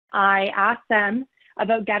I asked them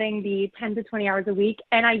about getting the 10 to 20 hours a week,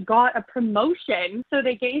 and I got a promotion. So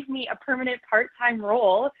they gave me a permanent part-time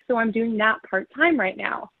role. So I'm doing that part-time right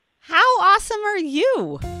now. How awesome are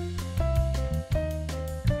you?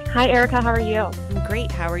 Hi, Erika. How are you? I'm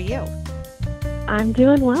great. How are you? I'm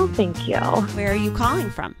doing well, thank you. Where are you calling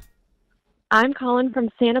from? I'm calling from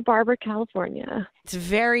Santa Barbara, California. It's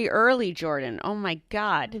very early, Jordan. Oh my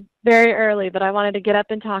God. Very early, but I wanted to get up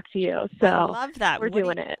and talk to you. So I love that. we're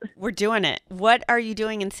doing it. We're doing it. What are you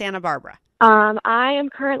doing in Santa Barbara? I am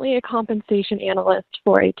currently a compensation analyst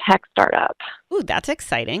for a tech startup. Ooh, that's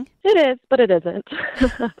exciting. It is, but it isn't.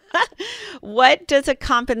 What does a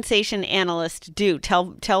compensation analyst do?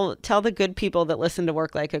 Tell the good people that listen to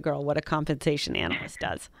Work Like a Girl what a compensation analyst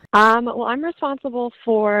does. Well, I'm responsible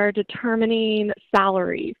for determining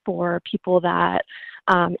salary for people that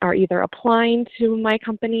are either applying to my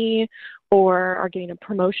company or are getting a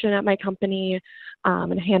promotion at my company,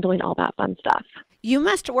 and handling all that fun stuff. You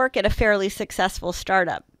must work at a fairly successful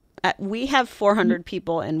startup. We have 400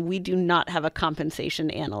 people, and we do not have a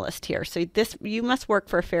compensation analyst here. So you must work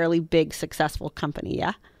for a fairly big, successful company,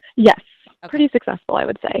 yeah? Yes, okay. Pretty successful, I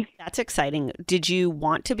would say. That's exciting. Did you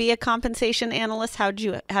want to be a compensation analyst? How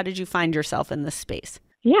did you find yourself in this space?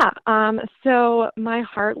 Yeah, so my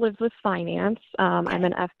heart lives with finance. I'm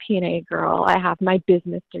an FP&A girl. I have my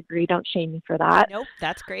business degree. Don't shame me for that. Nope,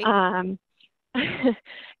 that's great.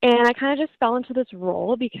 And I kind of just fell into this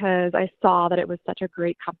role because I saw that it was such a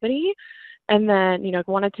great company, and then,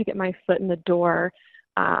 wanted to get my foot in the door,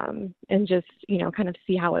 and just, kind of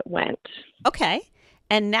see how it went. Okay.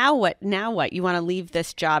 And now what? You want to leave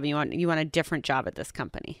this job? You want a different job at this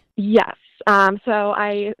company? Yes. So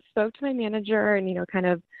I spoke to my manager and, kind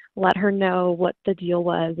of let her know what the deal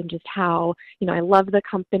was and just how, I love the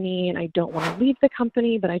company and I don't want to leave the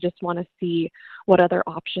company, but I just want to see what other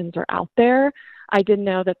options are out there. I didn't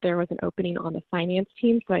know that there was an opening on the finance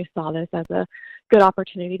team, so I saw this as a good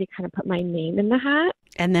opportunity to kind of put my name in the hat.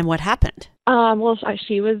 And then what happened? Well,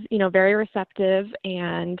 she was, very receptive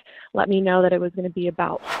and let me know that it was going to be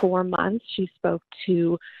about 4 months. She spoke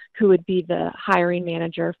to who would be the hiring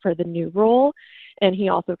manager for the new role, and he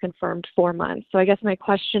also confirmed 4 months. So I guess my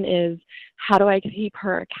question is, how do I keep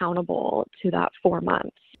her accountable to that 4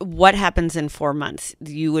 months? What happens in 4 months?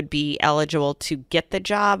 You would be eligible to get the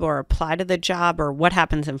job or apply to the job, or what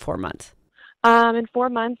happens in 4 months? In 4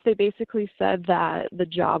 months, they basically said that the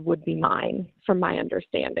job would be mine, from my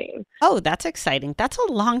understanding. Oh, that's exciting. That's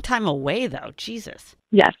a long time away, though. Jesus.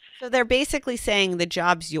 Yes. So they're basically saying the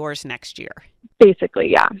job's yours next year.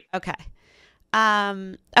 Basically, yeah. Okay.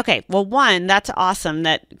 Okay. Well, one, that's awesome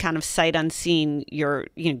that kind of sight unseen you're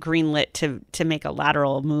greenlit to make a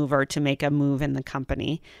lateral move or to make a move in the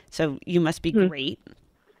company. So you must be great.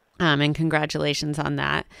 And congratulations on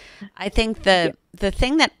that. I think the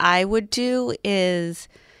thing that I would do is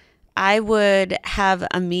I would have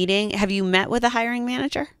a meeting. Have you met with a hiring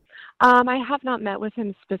manager? I have not met with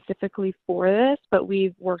him specifically for this, but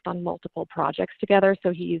we've worked on multiple projects together,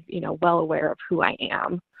 so he's, well aware of who I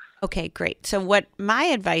am. Okay, great. So what my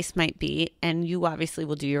advice might be, and you obviously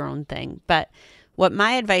will do your own thing, but what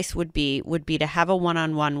my advice would be to have a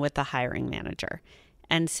one-on-one with the hiring manager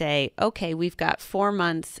and say, okay, we've got 4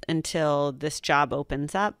 months until this job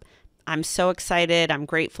opens up. I'm so excited. I'm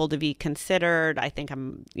grateful to be considered. I think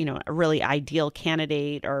I'm, a really ideal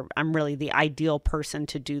candidate, or I'm really the ideal person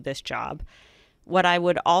to do this job. What I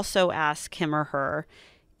would also ask him or her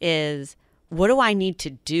is, what do I need to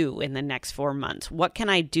do in the next 4 months? What can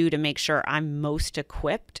I do to make sure I'm most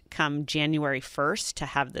equipped come January 1st to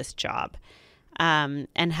have this job? And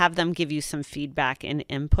have them give you some feedback and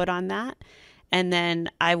input on that. And then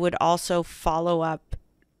I would also follow up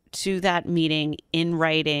to that meeting in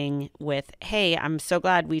writing with, hey, I'm so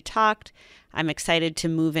glad we talked. I'm excited to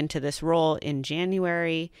move into this role in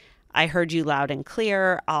January. I heard you loud and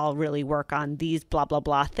clear. I'll really work on these blah, blah,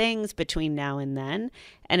 blah things between now and then.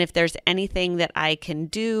 And if there's anything that I can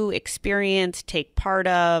do, experience, take part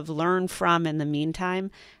of, learn from in the meantime,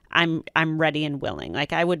 I'm ready and willing.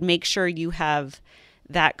 Like, I would make sure you have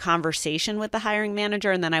that conversation with the hiring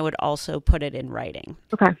manager, and then I would also put it in writing.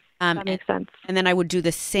 Okay, that makes sense. And then I would do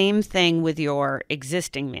the same thing with your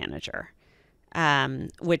existing manager,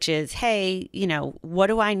 which is, hey, what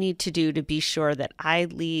do I need to do to be sure that I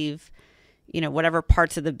leave, whatever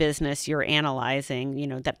parts of the business you're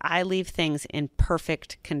analyzing, that I leave things in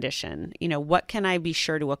perfect condition. What can I be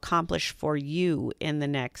sure to accomplish for you in the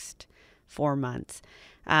next 4 months?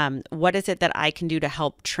 What is it that I can do to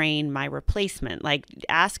help train my replacement? Like,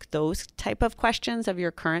 ask those type of questions of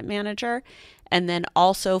your current manager, and then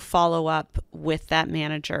also follow up with that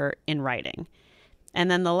manager in writing. And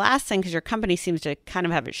then the last thing, because your company seems to kind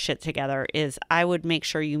of have its shit together, is I would make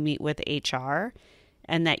sure you meet with HR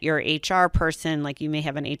and that your HR person, like you may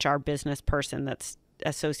have an HR business person that's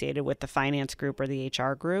associated with the finance group or the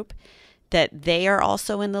HR group, that they are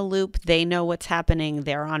also in the loop. They know what's happening.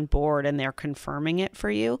 They're on board and they're confirming it for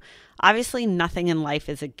you. Obviously, nothing in life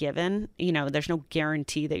is a given. There's no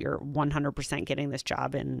guarantee that you're 100% getting this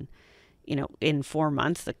job in 4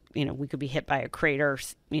 months. We could be hit by a crater,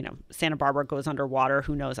 Santa Barbara goes underwater.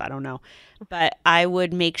 Who knows? I don't know. But I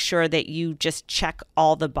would make sure that you just check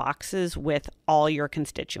all the boxes with all your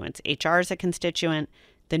constituents. HR is a constituent,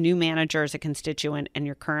 the new manager is a constituent, and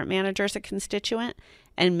your current manager is a constituent,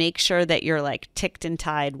 and make sure that you're like ticked and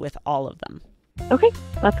tied with all of them. Okay,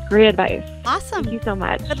 that's great advice. Awesome. Thank you so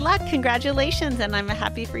much. Good luck. Congratulations. And I'm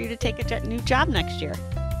happy for you to take a new job next year.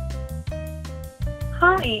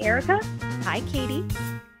 Hi, Erika. Hi, Katie.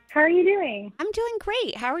 How are you doing? I'm doing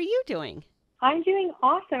great. How are you doing? I'm doing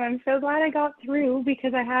awesome. I'm so glad I got through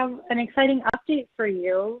because I have an exciting update for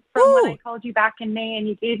you from when I called you back in May and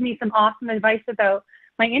you gave me some awesome advice about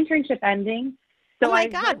my internship ending. So oh my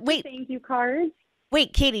God. Wait. Thank you cards.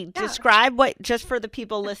 Wait, Katie, describe just for the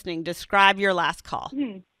people listening, describe your last call.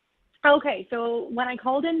 Okay, so when I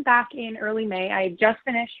called in back in early May, I had just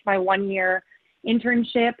finished my 1-year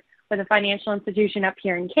internship with a financial institution up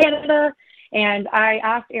here in Canada. And I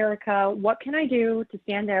asked Erika, what can I do to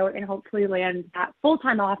stand out and hopefully land that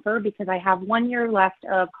full-time offer because I have 1 year left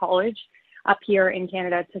of college up here in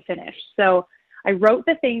Canada to finish. So I wrote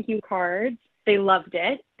the thank you cards. They loved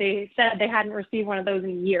it. They said they hadn't received one of those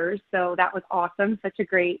in years. So that was awesome. Such a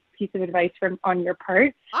great piece of advice on your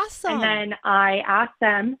part. Awesome. And then I asked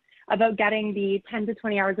them about getting the 10 to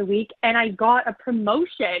 20 hours a week, and I got a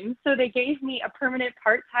promotion. So they gave me a permanent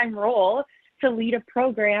part-time role to lead a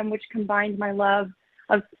program which combined my love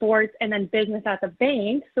of sports and then business at the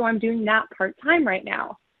bank. So I'm doing that part-time right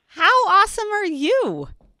now. How awesome are you?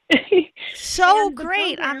 So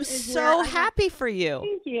great. I'm so happy for you.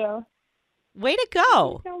 Thank you. Way to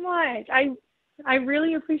go. Thank you so much. I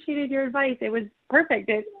really appreciated your advice. It was perfect.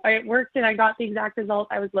 It worked and I got the exact result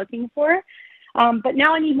I was looking for. But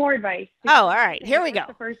now I need more advice. Oh, all right. Here we go.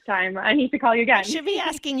 The first time I need to call you again. I should be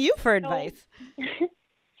asking you for advice.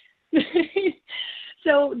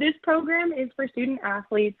 So this program is for student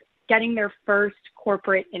athletes getting their first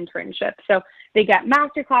corporate internship. So they get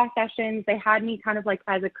masterclass sessions. They had me kind of like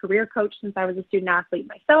as a career coach since I was a student athlete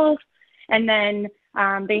myself. And then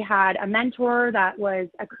they had a mentor that was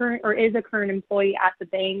a current or is a current employee at the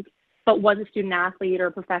bank, but was a student athlete or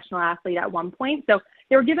a professional athlete at one point. So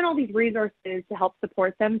they were given all these resources to help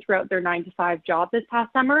support them throughout their 9-to-5 job this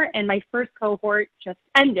past summer. And my first cohort just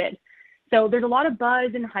ended. So there's a lot of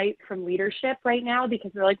buzz and hype from leadership right now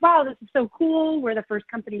because they're like, wow, this is so cool. We're the first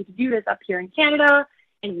company to do this up here in Canada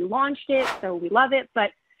and you launched it. So we love it.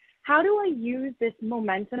 But how do I use this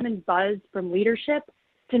momentum and buzz from leadership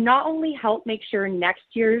to not only help make sure next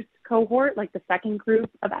year's cohort, like the second group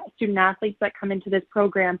of student athletes that come into this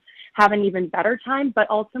program, have an even better time, but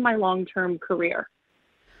also my long-term career?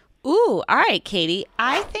 Ooh, all right, Katie.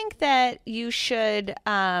 I think that you should,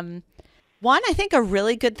 I think a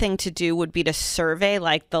really good thing to do would be to survey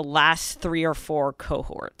like the last 3 or 4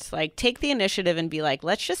 cohorts. Like take the initiative and be like,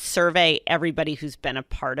 let's just survey everybody who's been a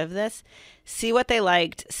part of this, see what they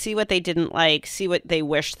liked, see what they didn't like, see what they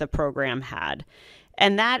wish the program had.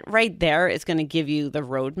 And that right there is going to give you the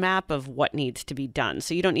roadmap of what needs to be done.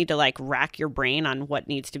 So you don't need to like rack your brain on what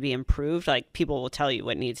needs to be improved. Like people will tell you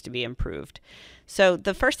what needs to be improved. So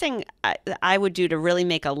the first thing I would do to really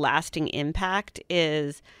make a lasting impact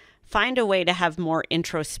is find a way to have more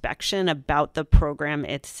introspection about the program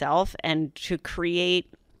itself and to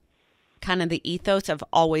create kind of the ethos of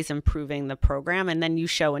always improving the program. And then you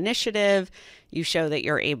show initiative, you show that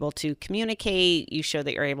you're able to communicate, you show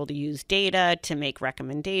that you're able to use data to make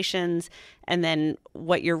recommendations. And then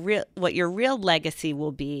what your real legacy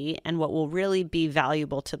will be and what will really be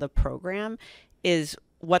valuable to the program is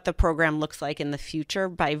what the program looks like in the future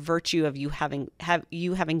by virtue of you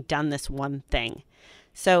having done this one thing.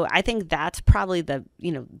 So I think that's probably the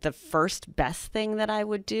first best thing that I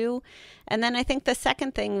would do. And then I think the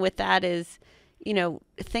second thing with that is,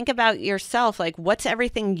 think about yourself. Like, what's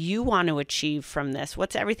everything you want to achieve from this?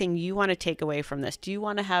 What's everything you want to take away from this? Do you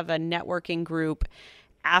want to have a networking group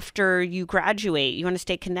after you graduate? You want to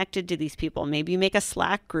stay connected to these people. Maybe you make a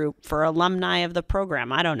Slack group for alumni of the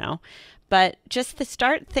program. I don't know. But just to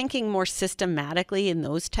start thinking more systematically in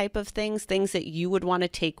those type of things that you would want to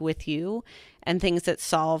take with you and things that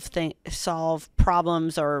solve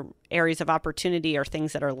problems or areas of opportunity or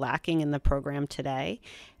things that are lacking in the program today.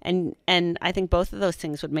 And I think both of those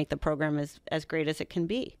things would make the program as great as it can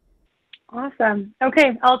be. Awesome.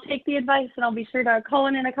 Okay, I'll take the advice and I'll be sure to call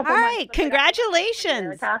in a couple All months. right, congratulations.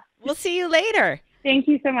 Erika. We'll see you later. Thank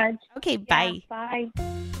you so much. Okay, Yeah, bye. bye.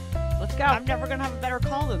 Let's go. I'm never going to have a better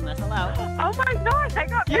call than this. Hello. Oh my gosh, I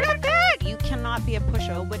got You got back. You cannot be a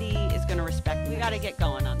pushover. Nobody is going to respect you. We got to get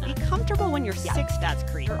going on that. Be comfortable when you're sick, stats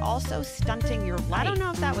creep. You're also stunting your life. I don't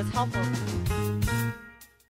know if that was helpful.